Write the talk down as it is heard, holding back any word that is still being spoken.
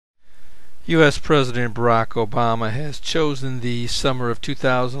U.S. President Barack Obama has chosen the summer of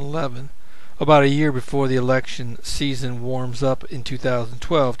 2011, about a year before the election season warms up in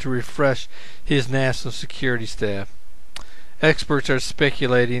 2012, to refresh his national security staff. Experts are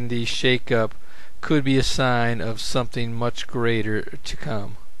speculating the shakeup could be a sign of something much greater to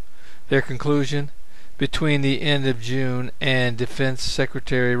come. Their conclusion? Between the end of June and Defense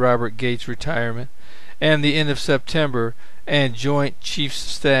Secretary Robert Gates' retirement, and the end of September and Joint Chiefs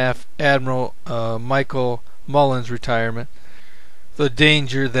of Staff Admiral Michael Mullen's retirement, the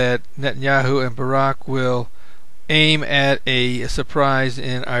danger that Netanyahu and Barak will aim at a surprise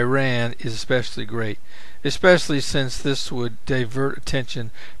in Iran is especially great, especially since this would divert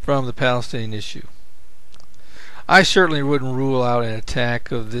attention from the Palestinian issue. I certainly wouldn't rule out an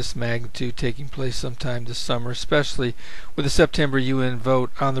attack of this magnitude taking place sometime this summer, especially with the September UN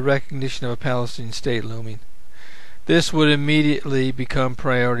vote on the recognition of a Palestinian state looming. This would immediately become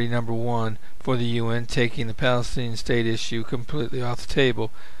priority number one for the UN, taking the Palestinian state issue completely off the table,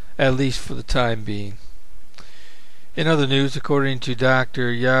 at least for the time being. In other news, according to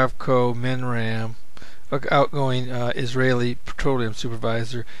Dr. Yavko Menram, outgoing Israeli petroleum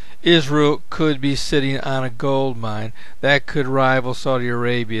supervisor, Israel could be sitting on a gold mine that could rival Saudi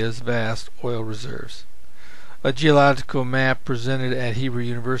Arabia's vast oil reserves. A geological map presented at Hebrew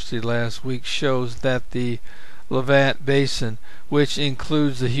University last week shows that the Levant Basin, which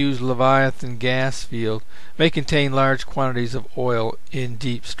includes the huge Leviathan gas field, may contain large quantities of oil in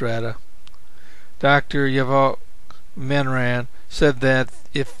deep strata. Dr. Yavko Menram said that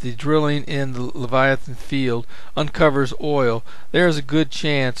if the drilling in the Leviathan field uncovers oil, there is a good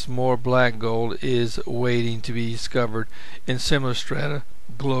chance more black gold is waiting to be discovered in similar strata,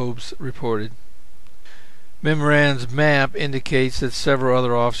 Globes reported. Memram's map indicates that several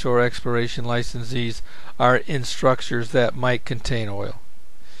other offshore exploration licensees are in structures that might contain oil.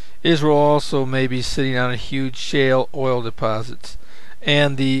 Israel also may be sitting on a huge shale oil deposits,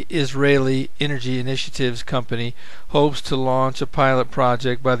 and the Israeli Energy Initiatives Company hopes to launch a pilot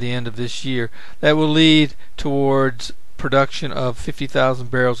project by the end of this year that will lead towards production of 50,000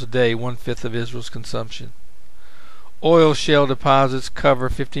 barrels a day, 1/5 of Israel's consumption. Oil shale deposits cover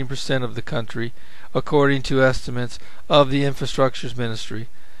 15% of the country, according to estimates of the Infrastructures Ministry,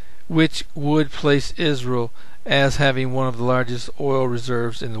 which would place Israel as having one of the largest oil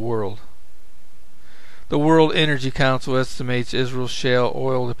reserves in the world. The World Energy Council estimates Israel's shale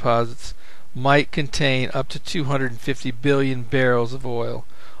oil deposits might contain up to 250 billion barrels of oil,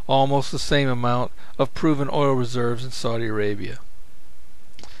 almost the same amount of proven oil reserves in Saudi Arabia.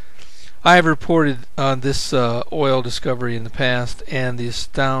 I have reported on this oil discovery in the past and the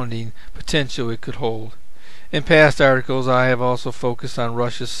astounding potential it could hold. In past articles, I have also focused on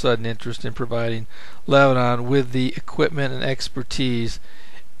Russia's sudden interest in providing Lebanon with the equipment and expertise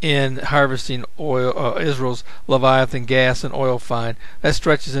in harvesting oil, Israel's Leviathan gas and oil find that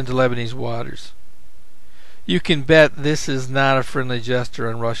stretches into Lebanese waters. You can bet this is not a friendly gesture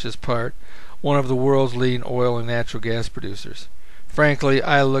on Russia's part, one of the world's leading oil and natural gas producers. Frankly,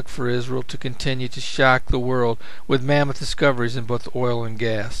 I look for Israel to continue to shock the world with mammoth discoveries in both oil and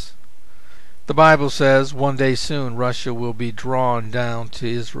gas. The Bible says one day soon Russia will be drawn down to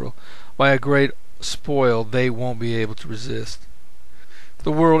Israel by a great spoil they won't be able to resist.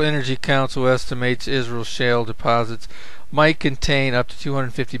 The World Energy Council estimates Israel's shale deposits might contain up to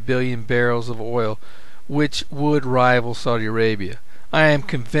 250 billion barrels of oil, which would rival Saudi Arabia. I am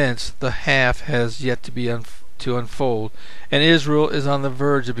convinced the half has yet to be unfold, and Israel is on the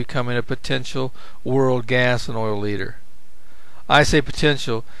verge of becoming a potential world gas and oil leader. I say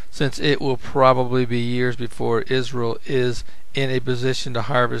potential since it will probably be years before Israel is in a position to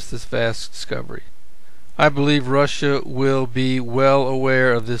harvest this vast discovery. I believe Russia will be well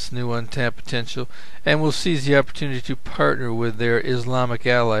aware of this new untapped potential and will seize the opportunity to partner with their Islamic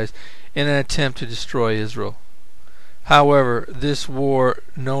allies in an attempt to destroy Israel. However, this war,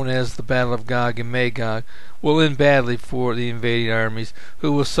 known as the Battle of Gog and Magog, will end badly for the invading armies,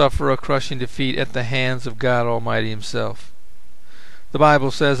 who will suffer a crushing defeat at the hands of God Almighty Himself. The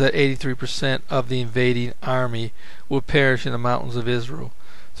Bible says that 83% of the invading army will perish in the mountains of Israel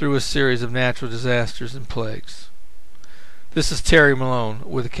through a series of natural disasters and plagues. This is Terry Malone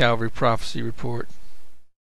with the Calvary Prophecy Report.